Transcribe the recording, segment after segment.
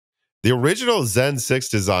The original Zen 6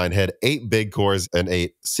 design had 8 big cores and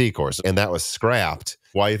 8 C cores, and that was scrapped.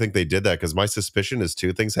 Why do you think they did that? Because my suspicion is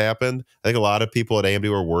 2 things happened. I think a lot of people at AMD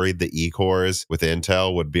were worried the E-cores with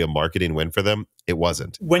Intel would be a marketing win for them. It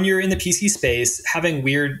wasn't. When you're in the PC space, having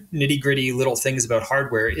weird nitty-gritty little things about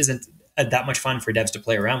hardware isn't that much fun for devs to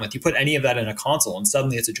play around with. You put any of that in a console and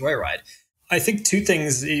suddenly it's a joyride. I think 2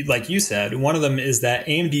 things, like you said. One of them is that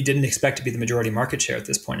AMD didn't expect to be the majority market share at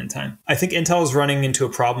this point in time. I think Intel is running into a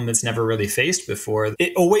problem it's never really faced before.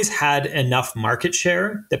 It always had enough market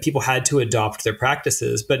share that people had to adopt their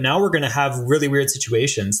practices, but now we're going to have really weird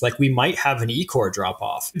situations. Like we might have an E-core drop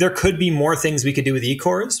off. There could be more things we could do with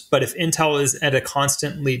E-cores, but if Intel is at a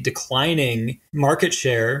constantly declining market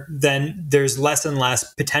share, then there's less and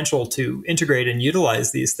less potential to integrate and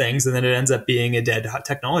utilize these things, and then it ends up being a dead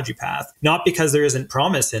technology path. Not because there isn't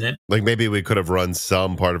promise in it. Like maybe we could have run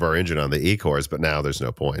some part of our engine on the E-cores, but now there's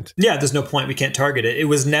no point. Yeah, there's no point. We can't target it. It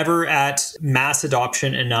was never at mass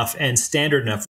adoption enough and standard enough.